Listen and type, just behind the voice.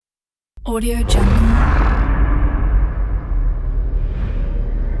Audio Jungle.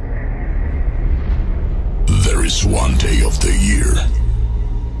 There is one day of the year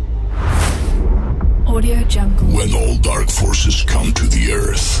Audio Jungle. when all dark forces come to the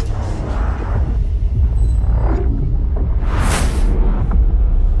earth.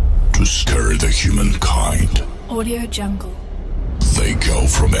 To scare the humankind. Audio Jungle. They go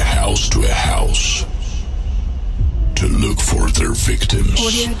from a house to a house to look for their victims.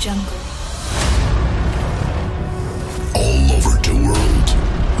 Audio Jungle. All over the world,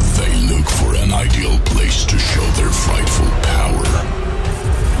 they look for an ideal place to show their frightful power.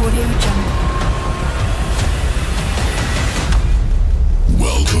 Audio Jungle.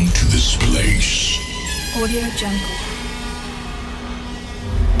 Welcome to this place. Audio Jungle.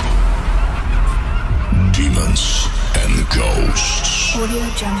 Demons and ghosts. Audio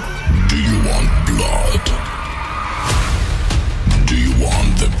Jungle. Do you want blood? Do you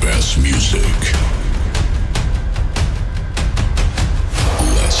want the best music?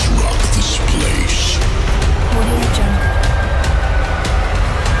 Let's rock this place. Audio Jungle.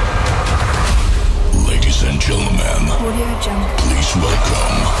 Ladies and gentlemen, Audio Jungle. please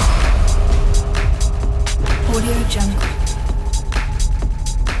welcome Audio Jungle.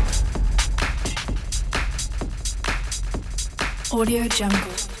 Audio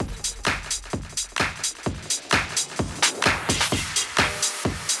Jungle.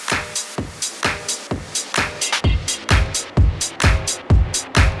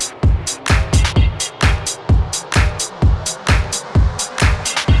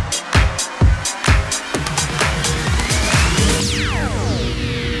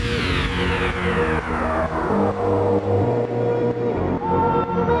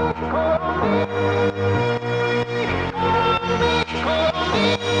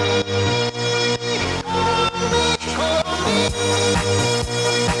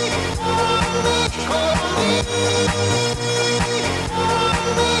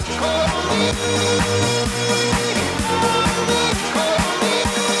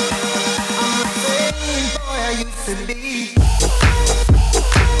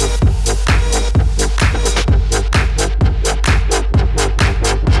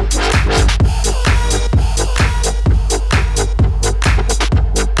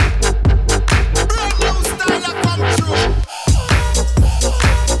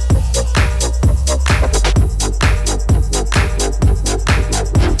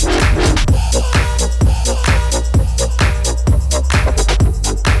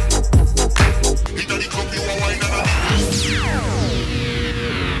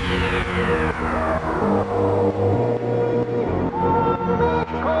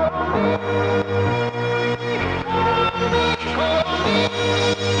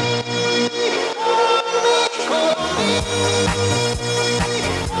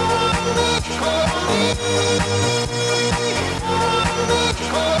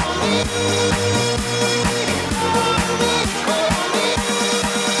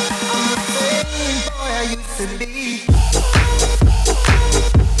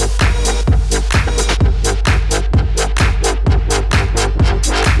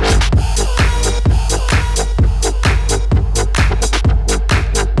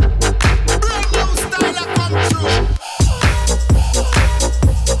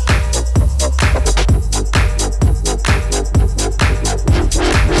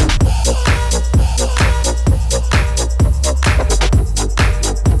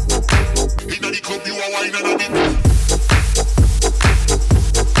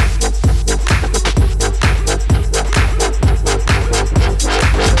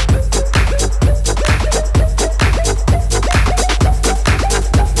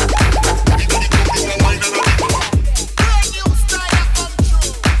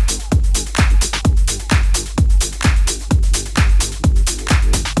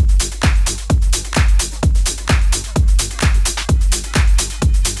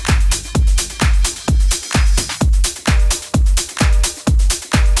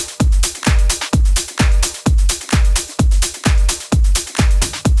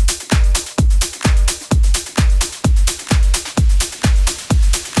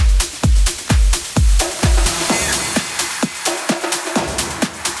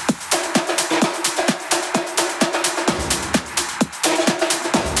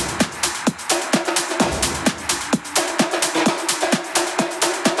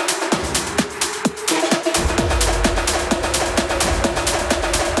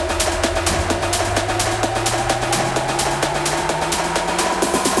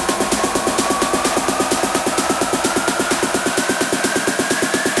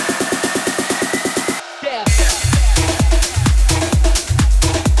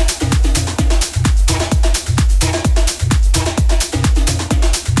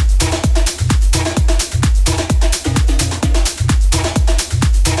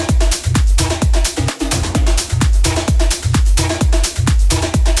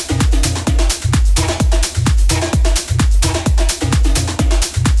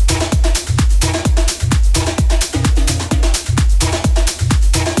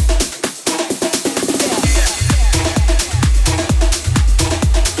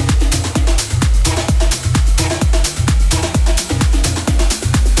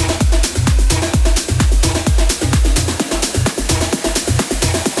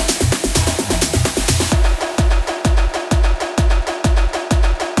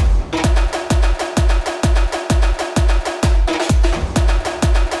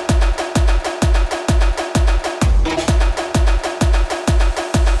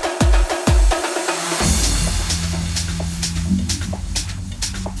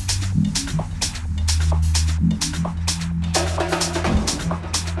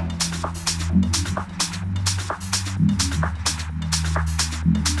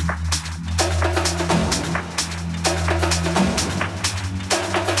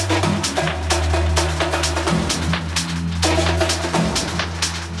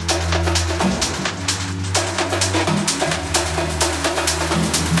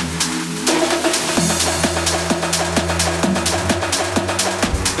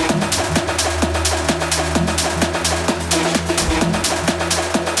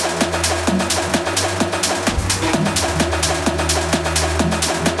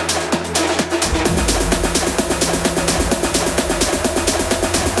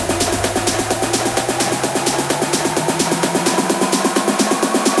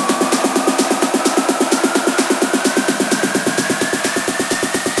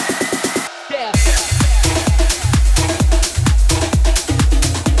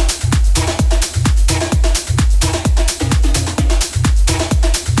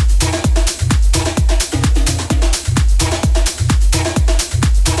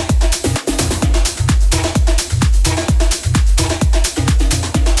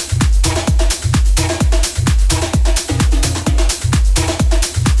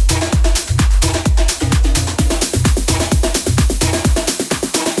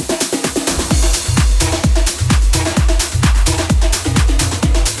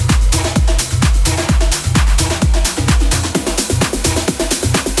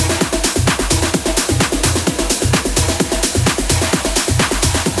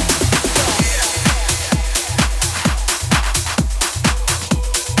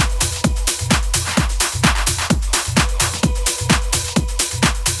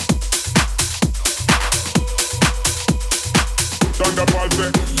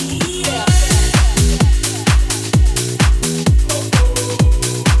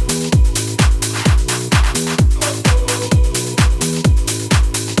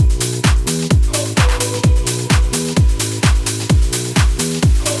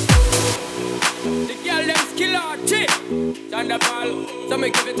 Some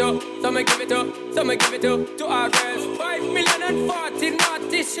give it up, some give it up, some give it up to our girls. 5,040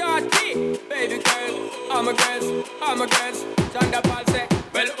 naughty shorty. Baby girl, I'm a girls. Chanda Paul say,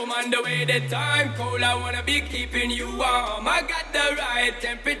 well, I'm on the way, the time cold, I wanna be keeping you warm. I got the right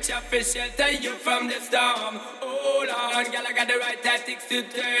temperature for shelter you from the storm. Hold on, girl, I got the right tactics to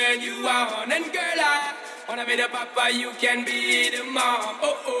turn you on. And girl, I wanna be the papa, you can be the mom.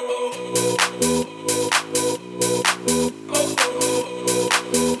 Oh, oh, oh.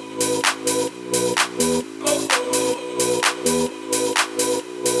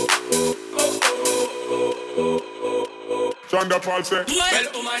 Chanda Paul say, well,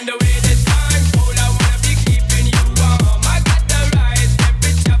 I'm on the way, the time cold, I wanna be keeping you warm. I got the right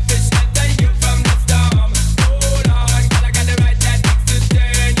temperature for shelter you from the storm. Hold on, girl, I got the right tactics to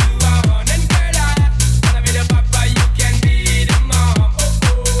turn you on. And girl, I wanna be the papa, you can be the mom. Oh,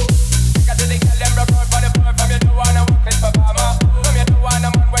 oh. Got to the girl, them report for the floor. From you don't wanna work this performer. From you don't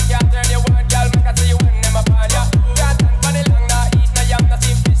wanna man when can't turn you on, girl. Make I see you when them upon ya. Can't stand for the long, nah eat, nah yam, nah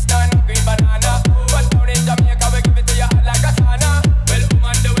steam fish, nah green banana. But down in Jamaica, we give it to you hot like a sauna. Well, I'm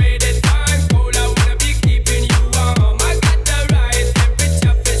on the way, the time cold, I wanna be keeping you warm. I got the right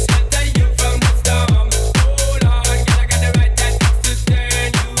temperature for shelter you from the storm. Hold on, girl, I got the right tactics to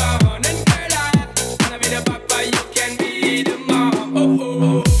turn you on. And girl, I wanna be the papa, you can be the mom. Oh, oh, oh.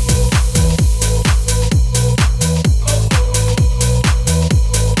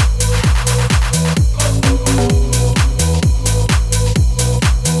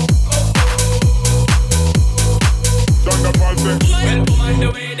 Chanda Paul say, Well, I'm on the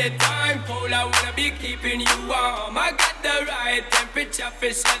way, the time cold, I wanna be keeping you warm. I got the right temperature for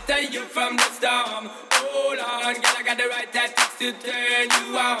shelter you from the storm. Hold on, girl, I got the right tactics to turn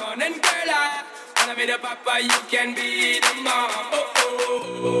you on. And girl, I wanna be the papa, you can be the mom. Oh, oh,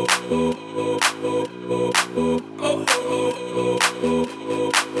 oh, oh, oh, oh, oh, oh,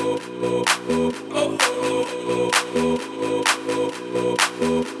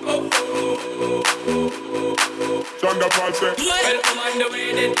 Chanda Paul say, well, I'm on the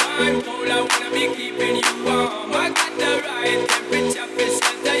way, the time cold, I wanna be keeping you warm. I got the right temperature for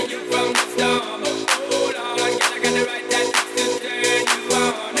shelter you from the storm. Hold on, girl, I got the right tactics to turn you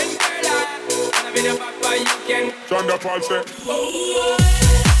on. And girl, I wanna be the papa, you can. Chanda Paul say,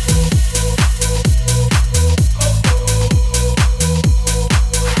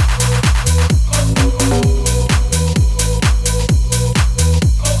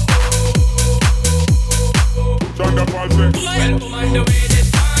 Chanda Paul say, Well, I'm on the way, the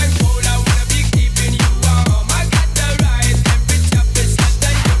time cold, I wanna be keeping you warm. I got the right temperature for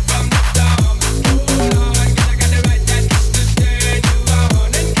shelter you from the storm. Hold on, girl, I got the right tactics to turn you on.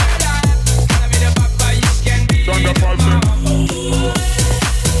 And girl, I wanna be the papa, you can be Chanda the Paul say, mom.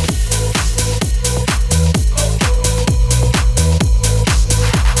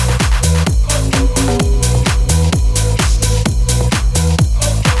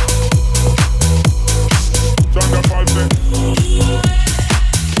 Chanda Paul say,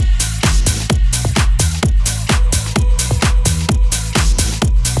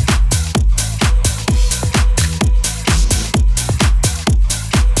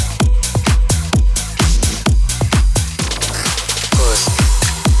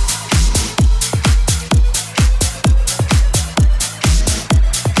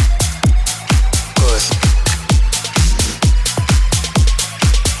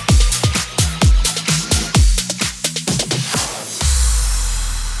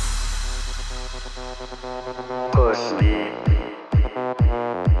 Push me.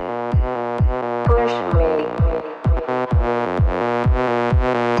 Push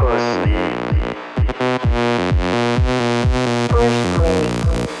me. Push me.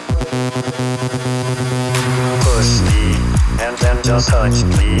 Push me. And then just touch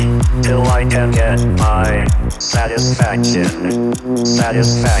me till I can get my satisfaction.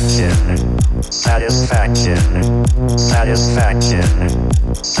 Satisfaction. Satisfaction. Satisfaction.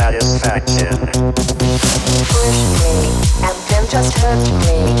 Satisfaction. Push me, and then just hurt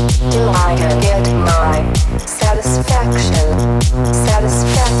me, till I can get my satisfaction,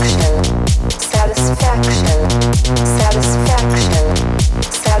 satisfaction, satisfaction, satisfaction,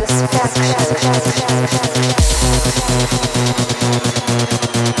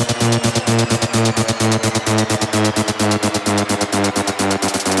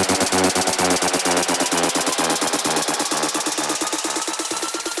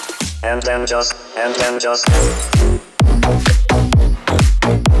 And then just and then just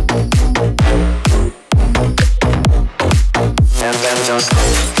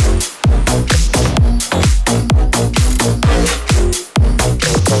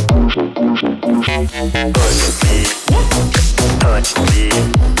push me, touch me,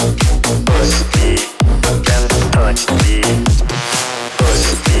 push me, then touch me, push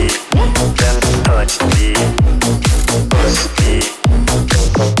me, then touch me, push me,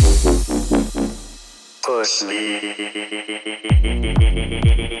 push me.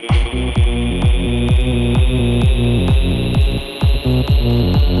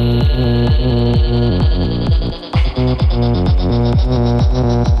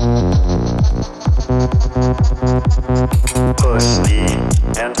 Push me,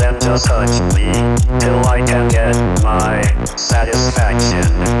 and then just touch me, till I can get my satisfaction.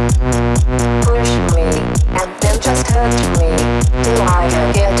 Push me, and then just touch me, till I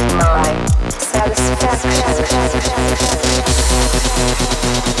can get my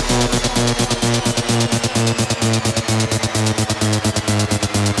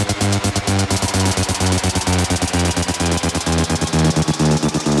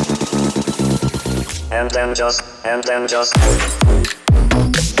And then just and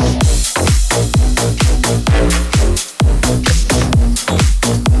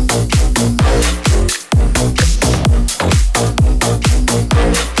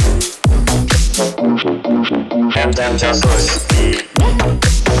then just push me,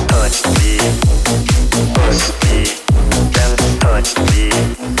 touch me, push me, then touch me,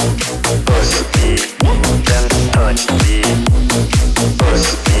 push me, then touch me, push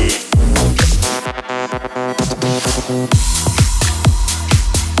me.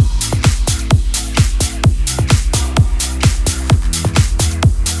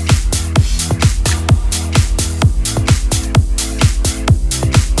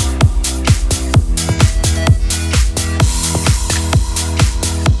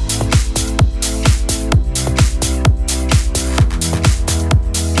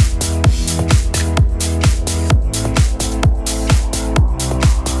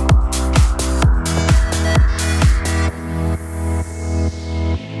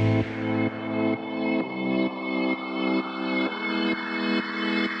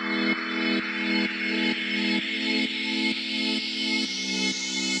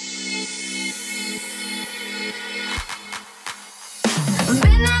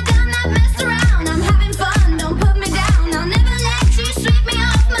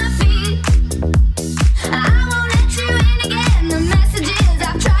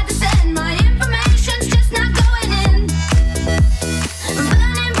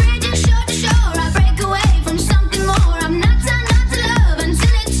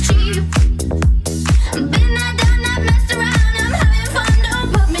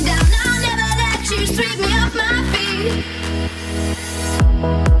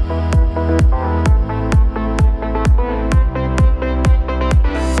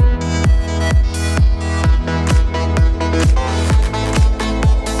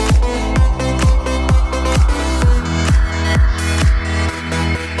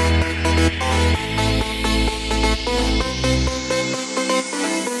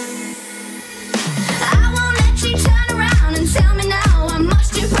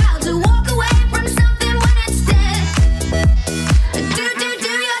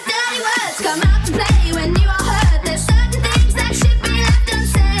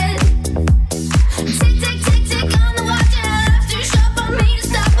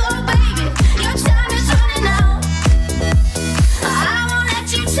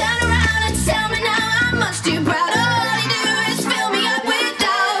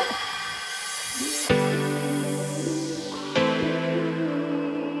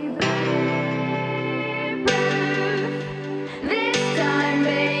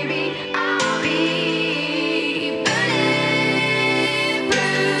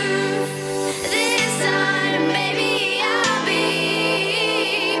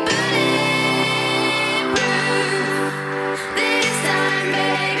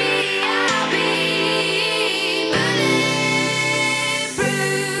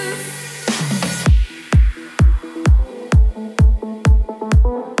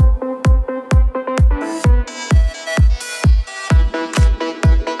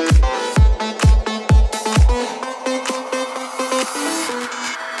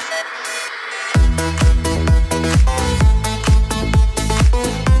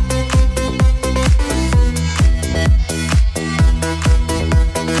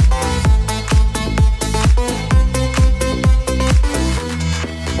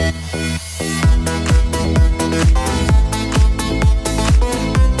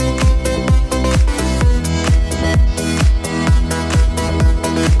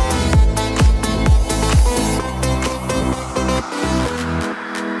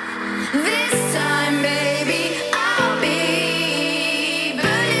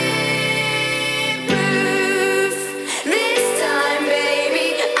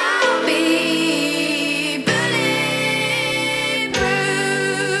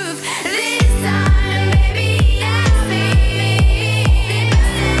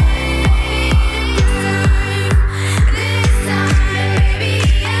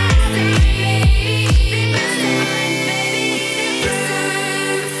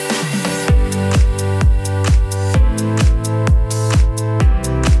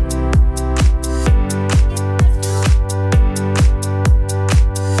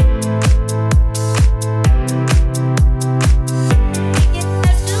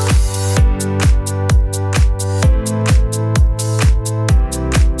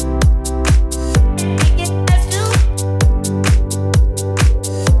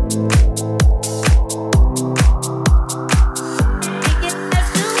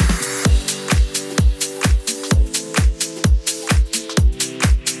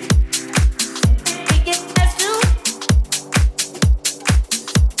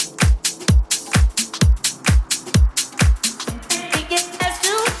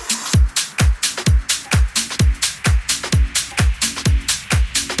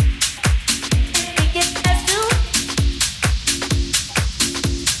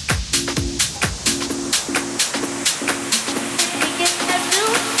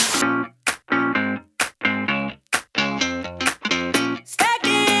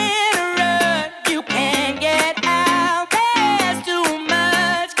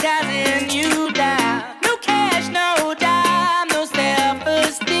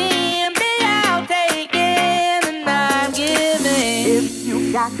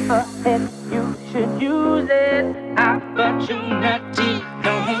 and you should use it. Opportunity,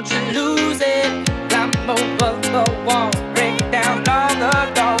 don't you lose it. Climb over the walls, break down all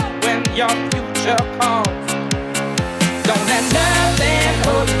the doors when your future calls. Don't let nothing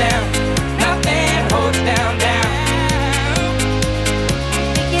hold you down, nothing hold you down, down.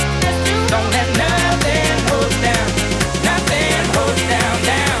 Don't let nothing hold you down, nothing hold you down,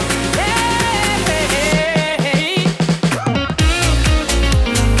 down.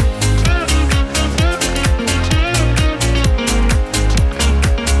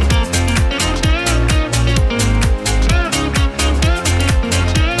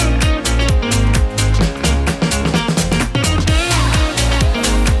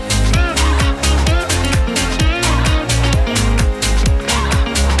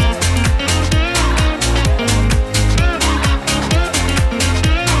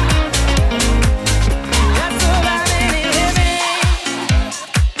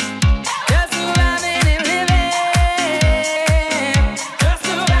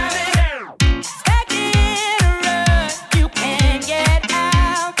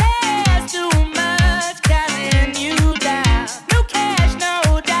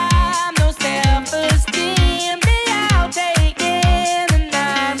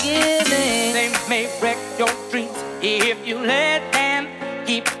 If you let them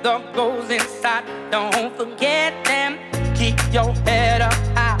keep the goals inside, don't forget them. Keep your head up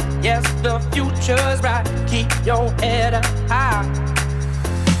high. Yes, the future's bright. Keep your head up high.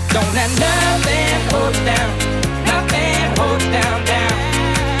 Don't let nothing hold you down. Nothing hold you down, down.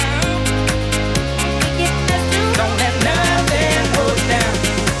 Don't let nothing hold you down.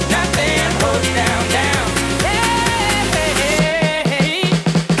 Nothing hold you down, down.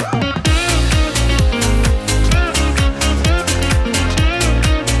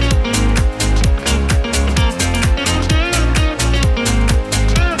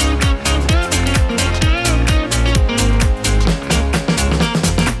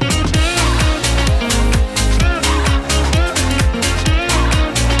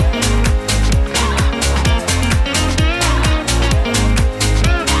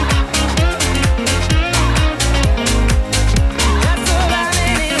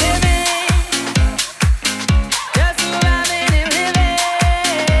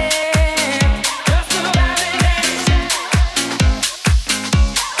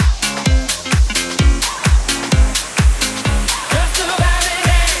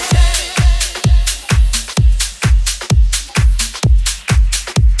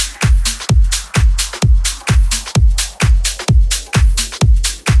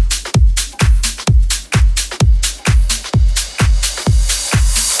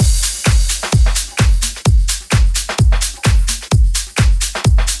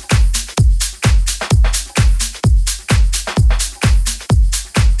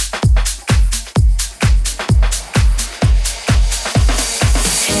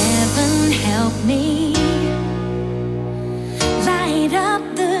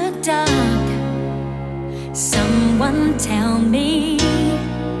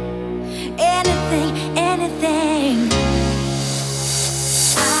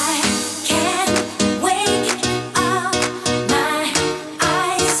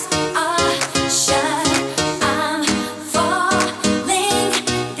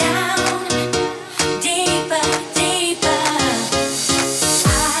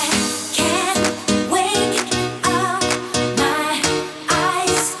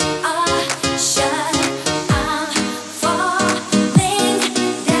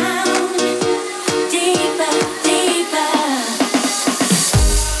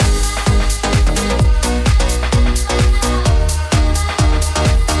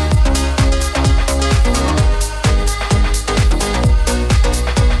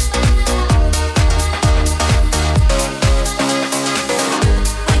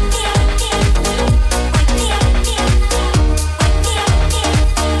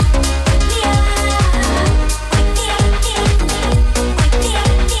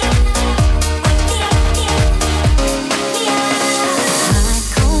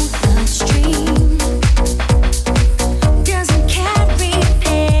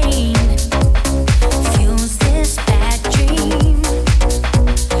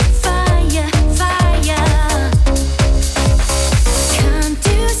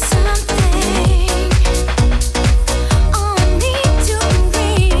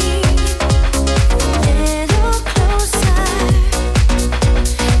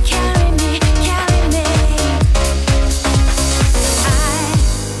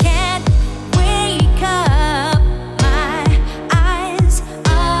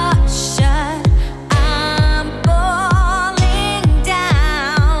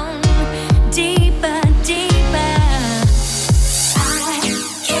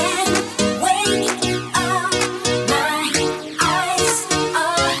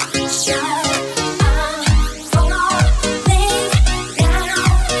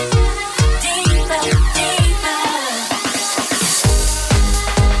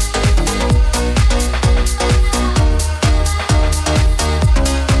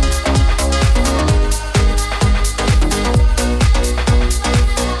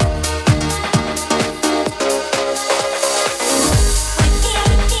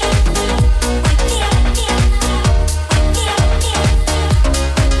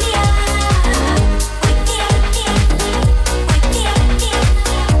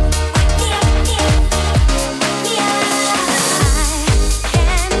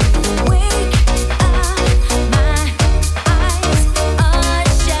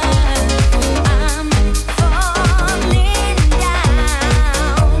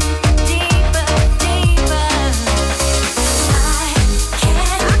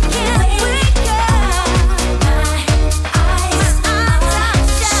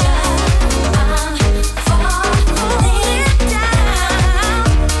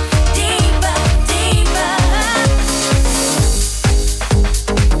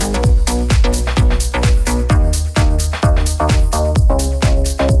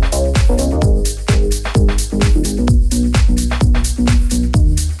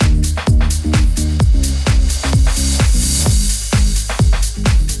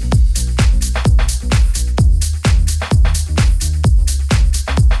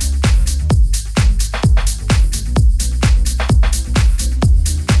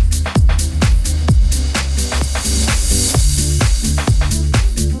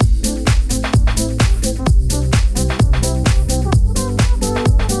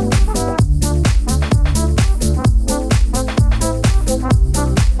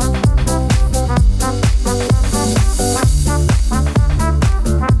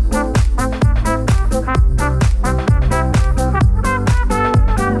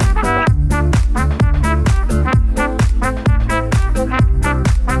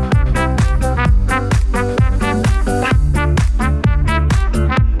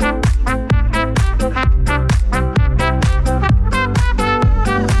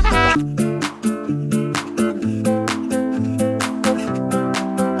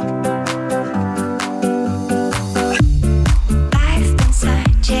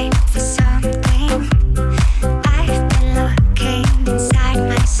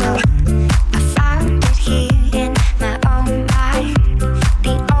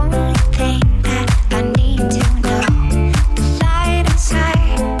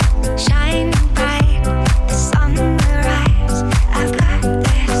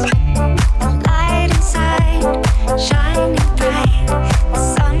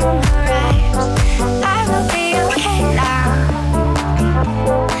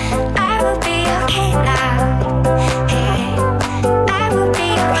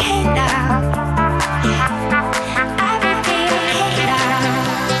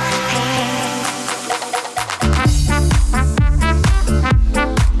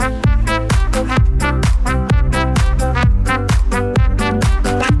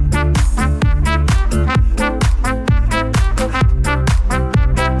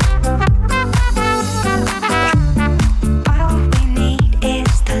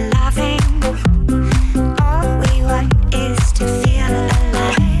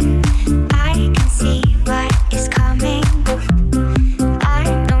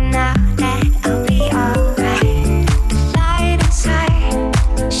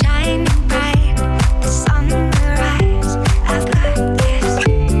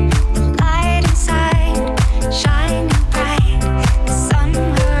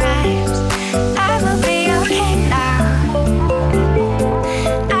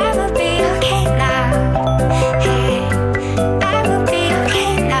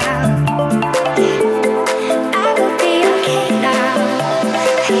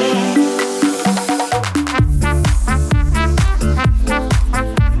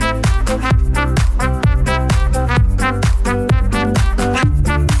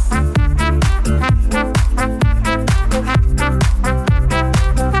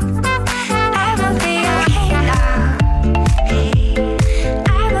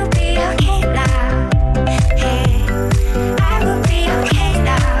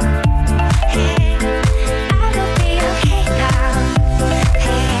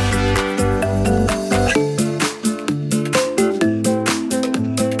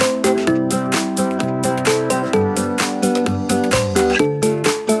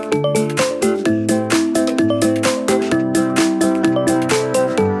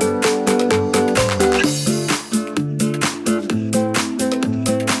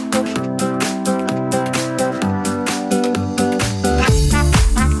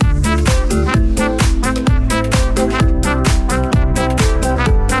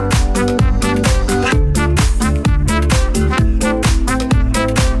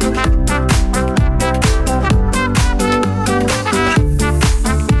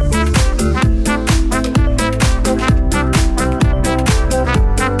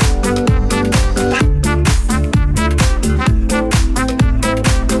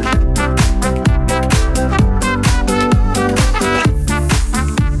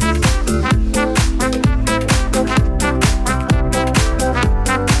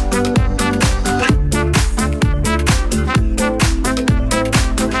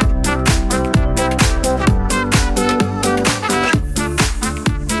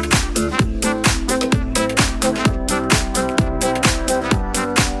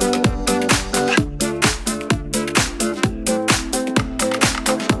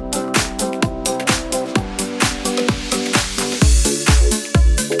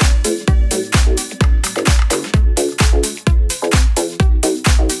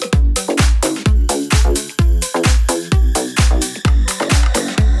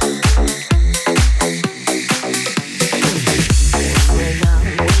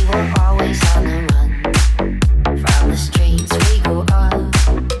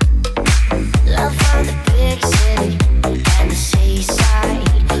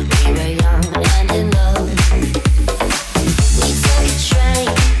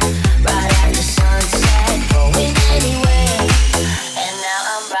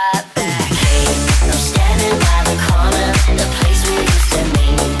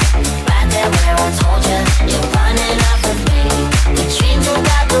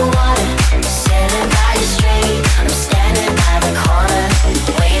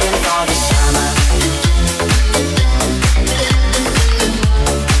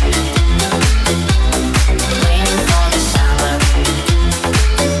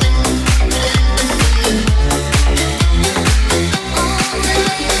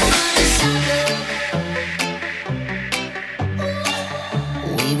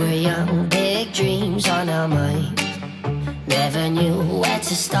 We were young, big dreams on our mind. Never knew where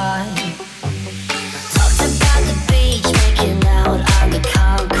to start. Talked about the beach, making out on the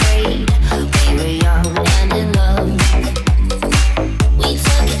concrete. We were young and in love. We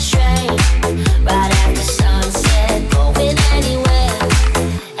took a train right after sunset, going anywhere.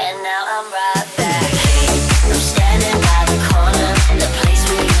 And now I'm right back. I'm standing by the corner, the place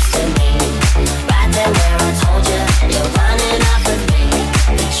we used to meet. Right there where I told you, you're running off of me.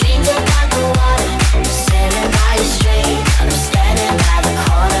 The dreams about the water, sailing by your street. I'm standing by the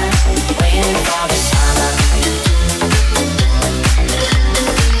corner, waiting for the summer.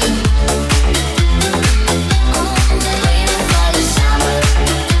 Waiting for the summer.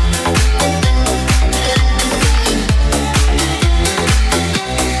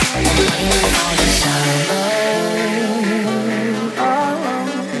 Waiting for the summer.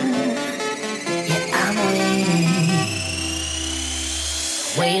 Yeah, I'm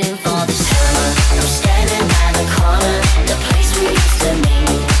waiting for the summer. I'm standing by the corner, the place we used to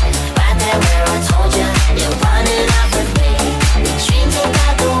meet. Right there where I told you, you're running off of me. Dreams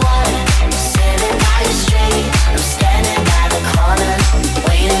about the water, sailing by your street. I'm standing by the corner,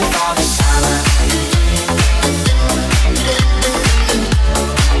 waiting for the summer.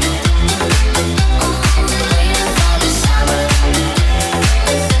 Waiting for the summer.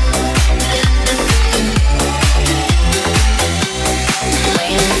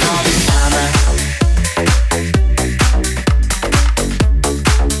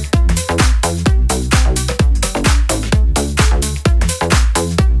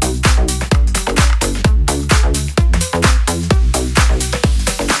 Waiting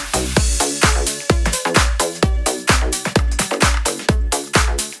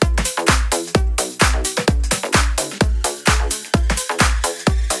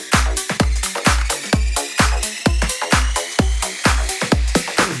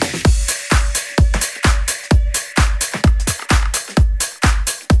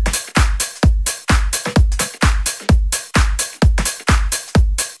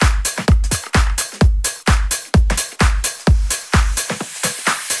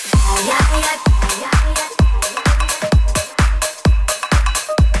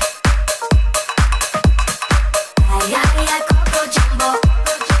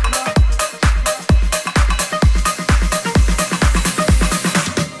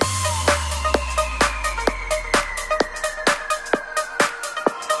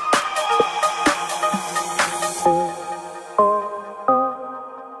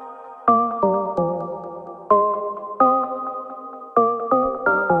the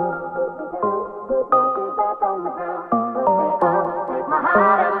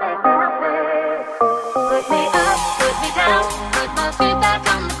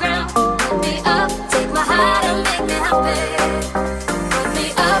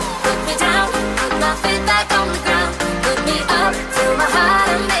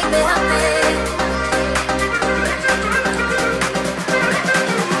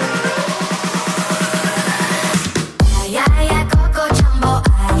summer.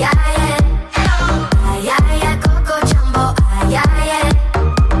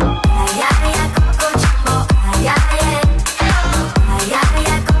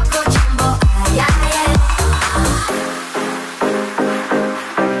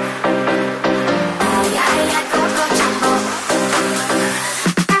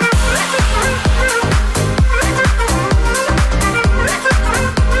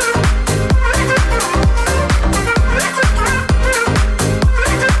 me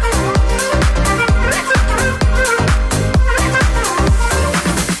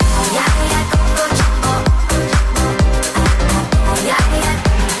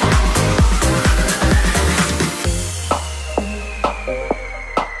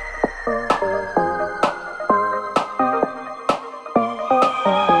put my feet back on the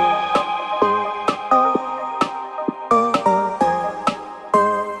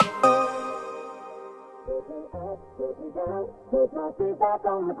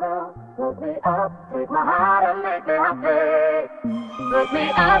ground. Put me up, take my heart and make me happy. Put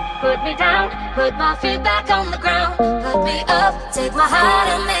me up, put me down, put my feet back on the ground. Put me up, take my heart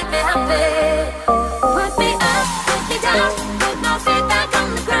and make me happy. Put me up, put me down, put my feet back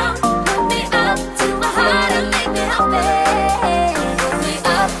on the ground. Put me up, take my heart and make me happy.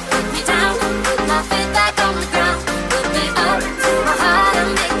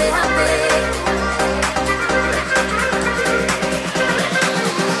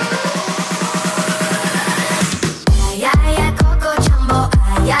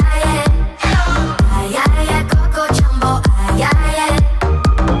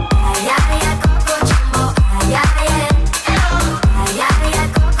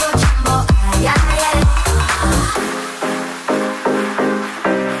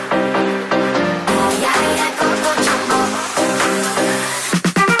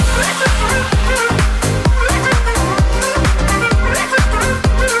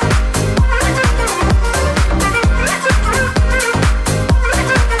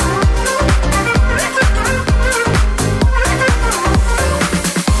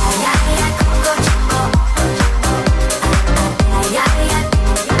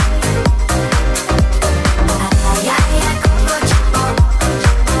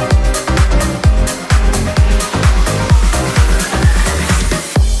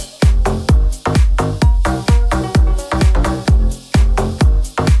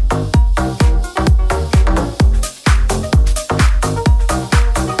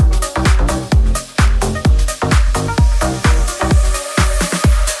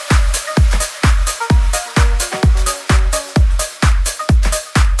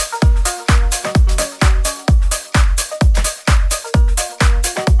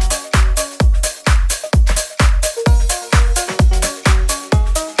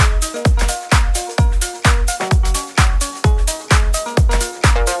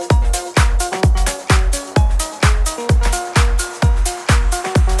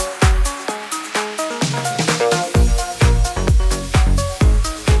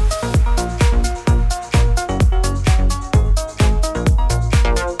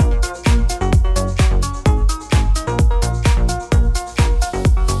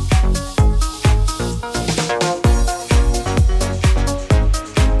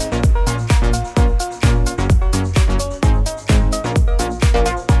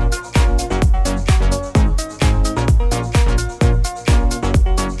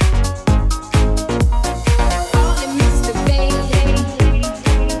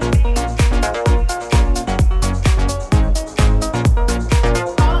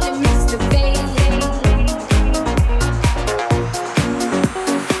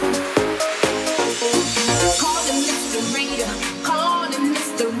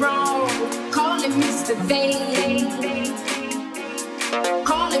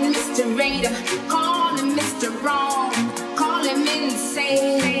 him Mr. Raider, call him Mr. Wrong, call him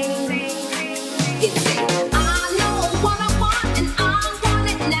insane. It's I know what I want and I want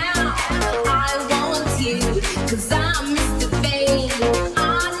it now. I want you, 'cause I'm Mr. Fame.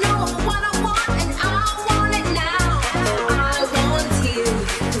 I know what I want and I want it now. I want you,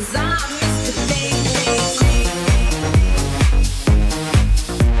 'cause I'm Mr. Fame.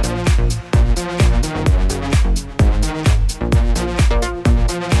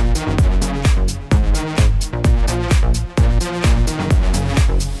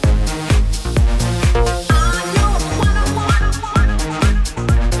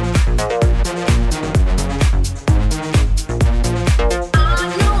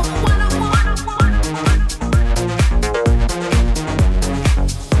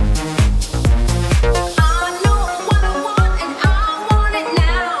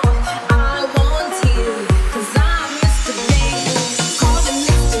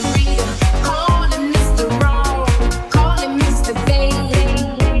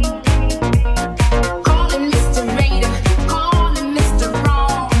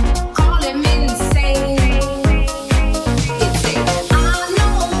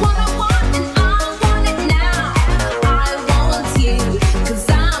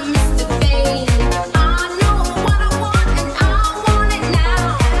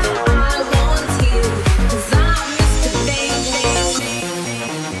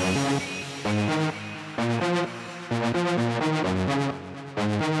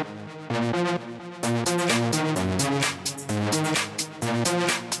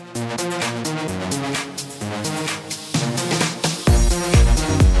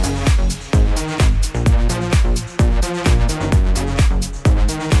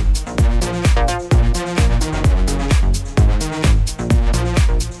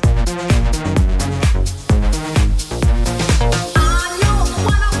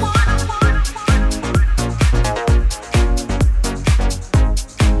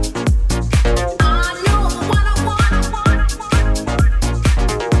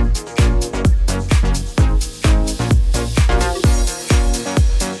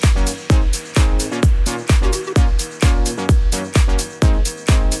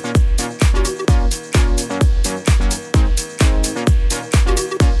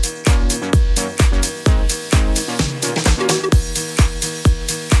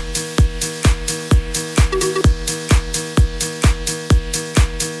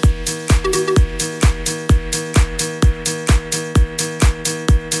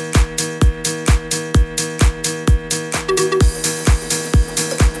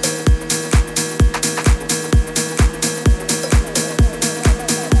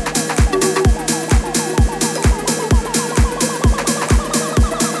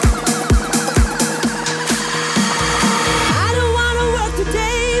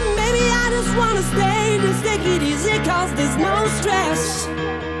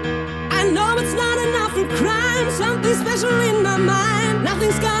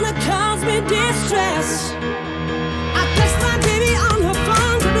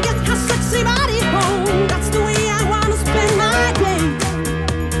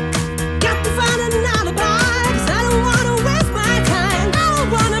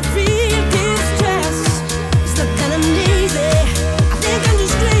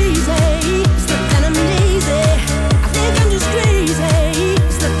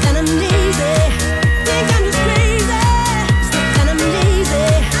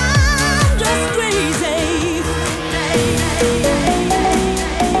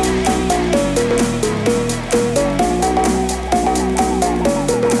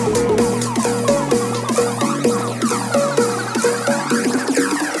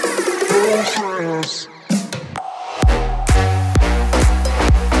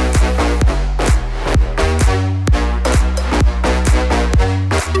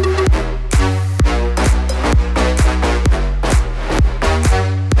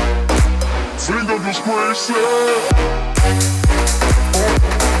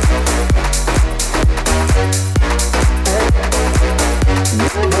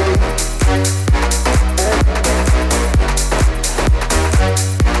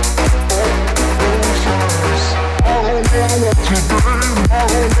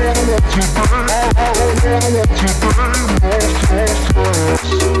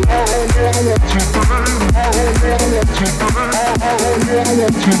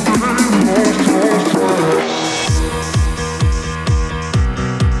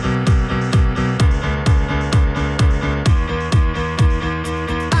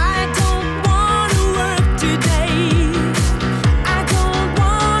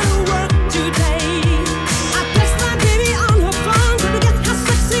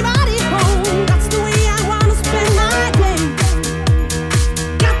 Sexy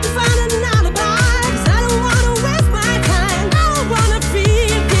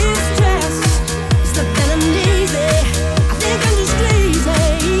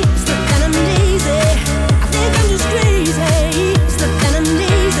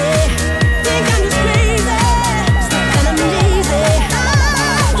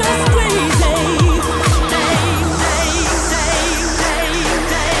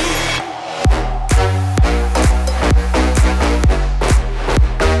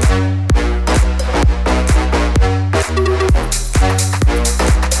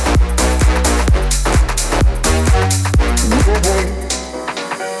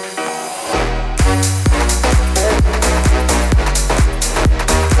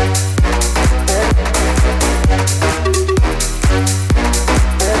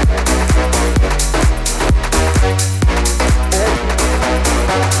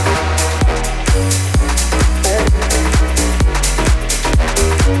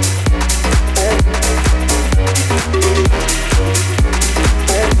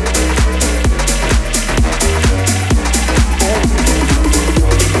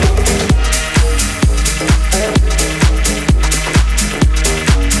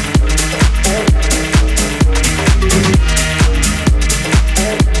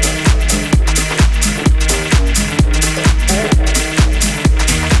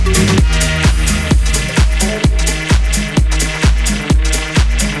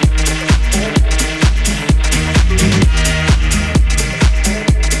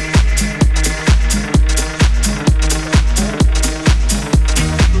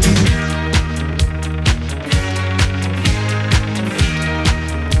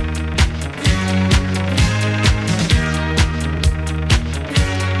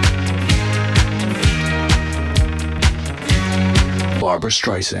Barbara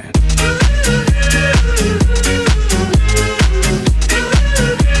Streisand.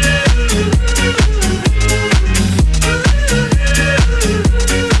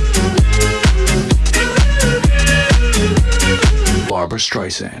 Barbara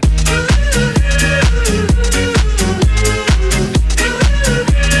Streisand.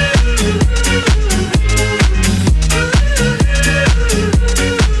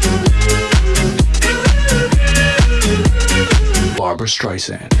 Barbara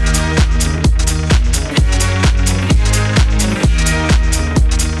Streisand.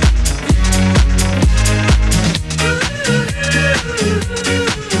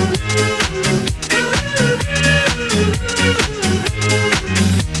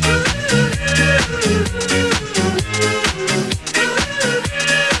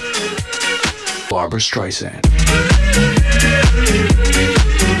 Barbara Streisand.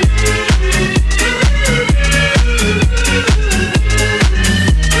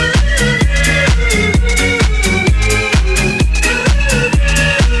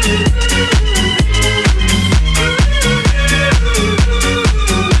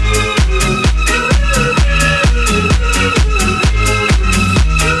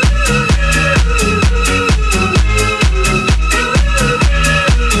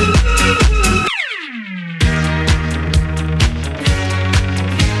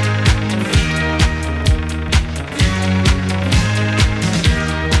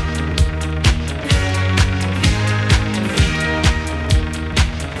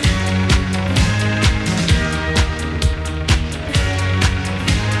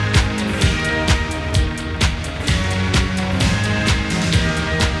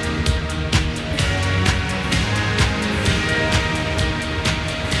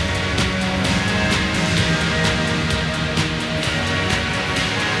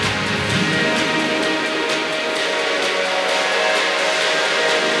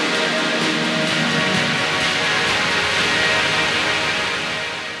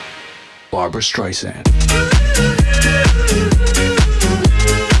 Barbara Streisand.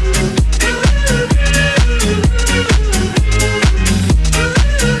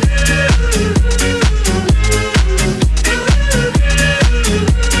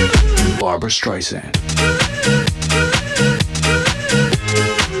 Barbara Streisand.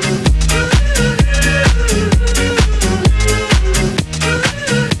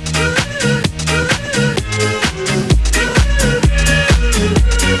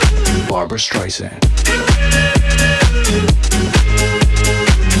 Barbara Streisand.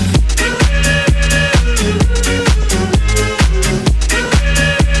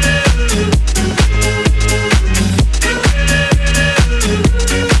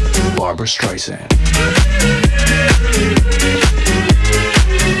 Barbara Streisand.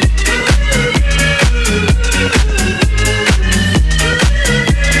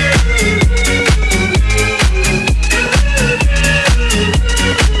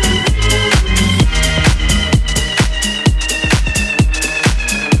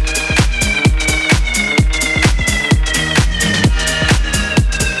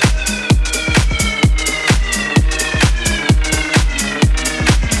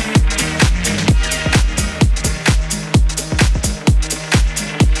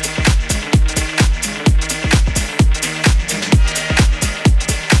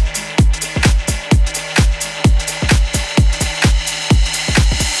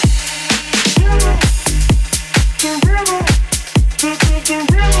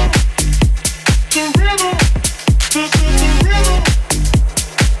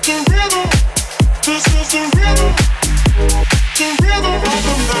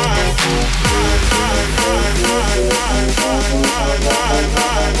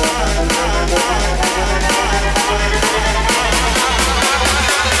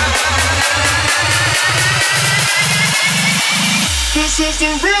 This is the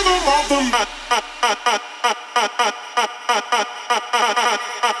rhythm of the night.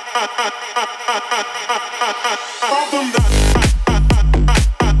 Of the night.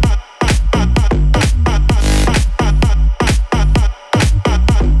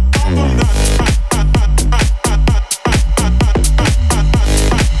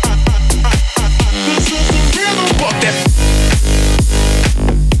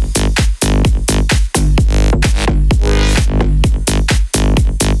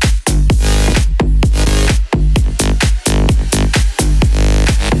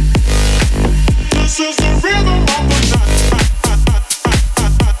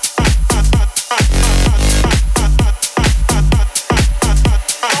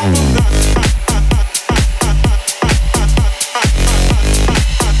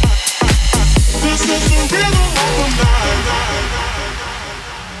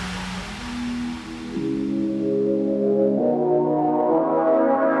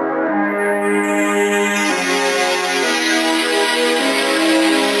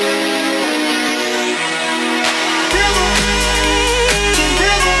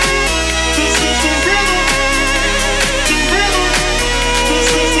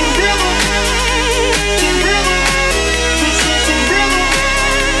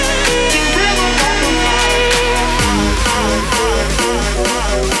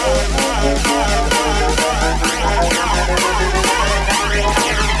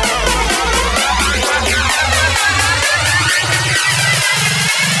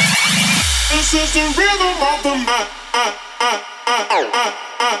 is the rhythm of the night.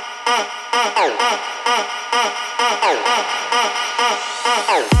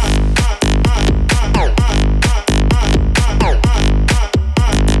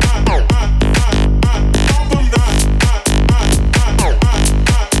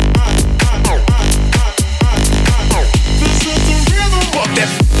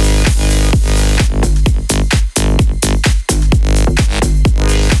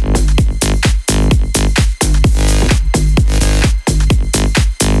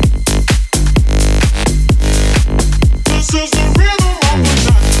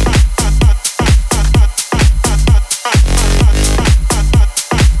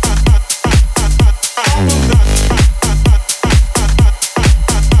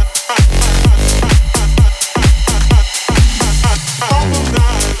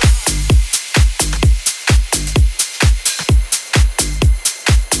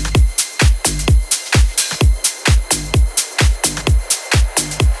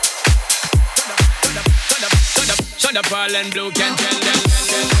 And blue can tell them.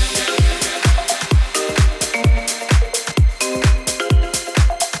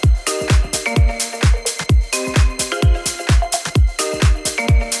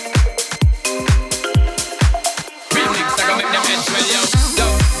 Remix, I can make them heads swell, yo. Yo,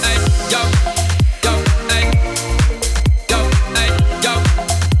 hey, yo, yo, hey, yo, hey, yo,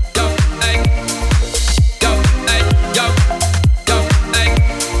 yo, hey, yo, hey, yo, yo, hey,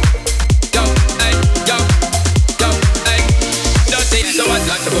 yo, hey, yo, yo, hey. So what's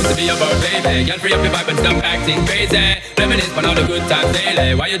life supposed to be about, baby? Girl, free up your vibe and stop acting crazy. Reminisce on all the good times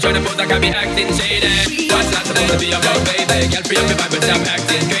daily. Why you tryna pose like I be acting shady? What's life supposed to be about, baby? Girl, free up your vibe and stop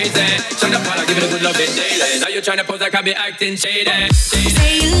acting crazy. Shut up while I give it a good loving daily. Now you tryna pose like I be acting shady.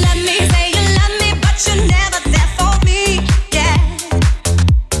 Say you love me, but you're never there for me. Yeah.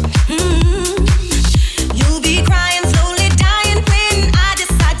 You'll be crying, slowly dying when I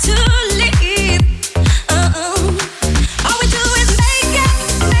decide to leave. All we do is make up,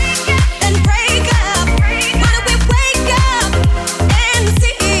 then break up. Why don't we wake up and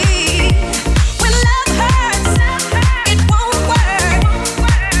see? When love hurts, it won't work.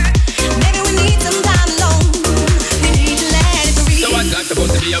 Maybe we need some time alone. We need to let it breathe. So what's life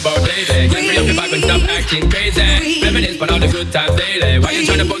supposed to be about, baby? Get free up your vibe and stop acting crazy. Reminisce on all the good times daily. Why you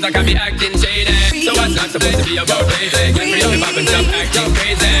tryna pose like I be acting shady? So what's life supposed to be about, baby? Get free up your vibe and stop acting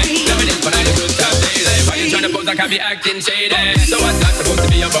crazy. Reminisce on all the good times daily. Why you tryna pose like I be acting shady? So what's life supposed to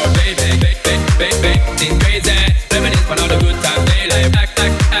be about, baby? Acting crazy. Reminisce on all the good times daily.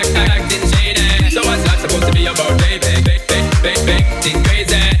 Acting shady. So what's life supposed to be about, baby? Acting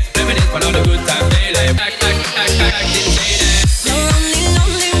crazy. Reminisce on all the good times daily. Acting shady. You're only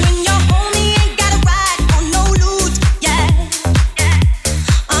lonely when you're home. You ain't got a ride or no loot. Yeah.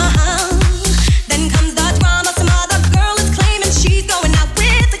 Then comes the drama. Some other girl is claiming she's going out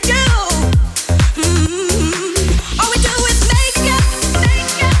with you. All we do is make up,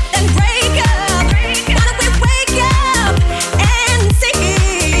 then break up. Why don't we wake up and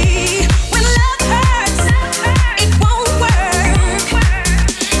see? When love hurts, it won't work.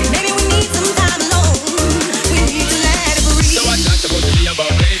 Maybe we need some time alone. We need to let it breathe. So what's that supposed to be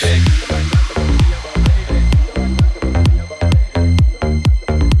about, baby?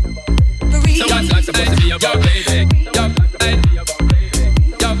 So what's that supposed to be about, baby? Yo, hey, yo,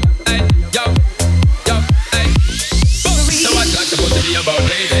 hey, yo, yo, hey. So what's that supposed to be about,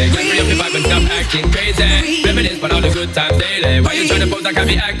 baby? Get free up your vibe and stop acting crazy. Reminisce on all the good times daily. Why you tryna pose like I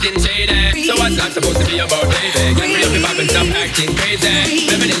be acting shady? So what's that supposed to be about, baby? Get free up your vibe and stop acting crazy.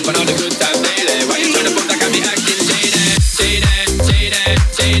 Reminisce on all the good times daily.